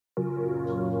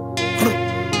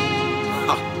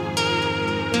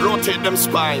rotate them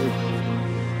spine.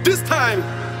 This time,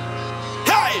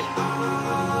 hey!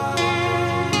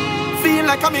 Feel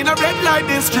like I'm in a red light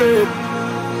district.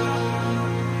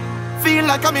 Feel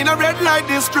like I'm in a red light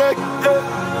district. Yeah.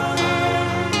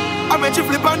 I made she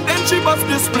flip and then she bust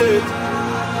the split.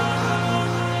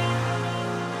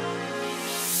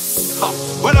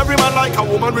 Well, every man like a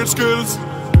woman with skills.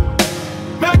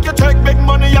 Make you take big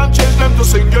money and change them to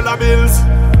singular bills.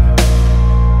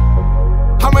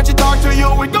 And when she talk to you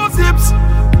with those hips,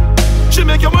 she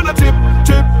make you wanna tip,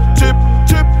 tip, tip,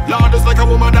 tip. Lord, it's like a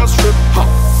woman that strip.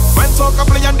 When soca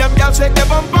play and them girls shake their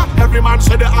bumper, every man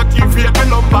say they activate the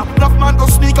number. Enough man go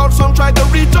sneak out, some try to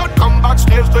reach out, come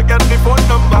backstage to get the phone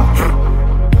number.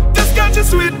 This girl she's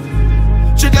sweet,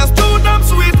 she just too damn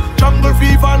sweet. Jungle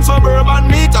fever and suburban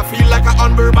meat, I feel like a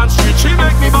on Bourbon Street. She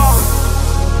make me ball.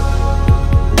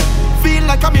 Feel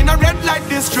like I'm in a red light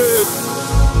district.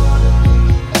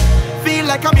 Feel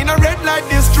like I'm in a red light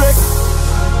district.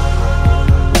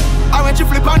 And when she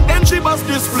flip and then she bust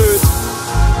this split.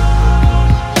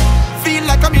 Feel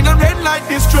like I'm in a red light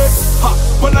district.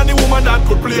 Well, any woman that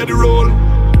could play the role,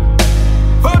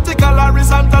 vertical,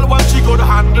 horizontal, one she could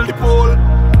handle the pole.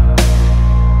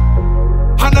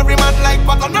 And every man like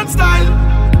pattern and style.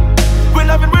 We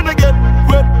love it when they get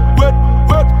wet, wet,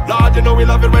 wet. Lord, you know we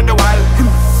love it when they wild.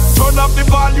 Turn up the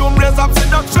volume, raise up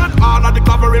seduction. All of the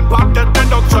covering part, get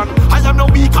deduction. I am no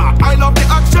weak heart, I love the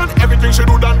action. Everything she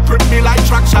do done grip me like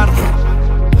traction.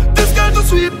 This girl too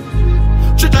sweet,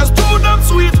 she just too damn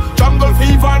sweet. Jungle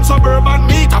fever and suburban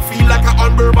meat, I feel like I'm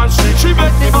on Bourbon Street. She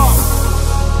make me ball.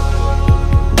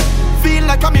 Feel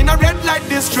like I'm in a red light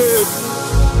district.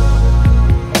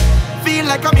 Feel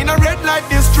like I'm in a red light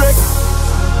district.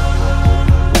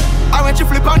 And when she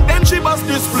flip and then she bust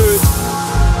this split.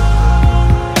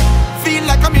 Feel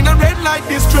like I'm in a red light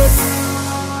district.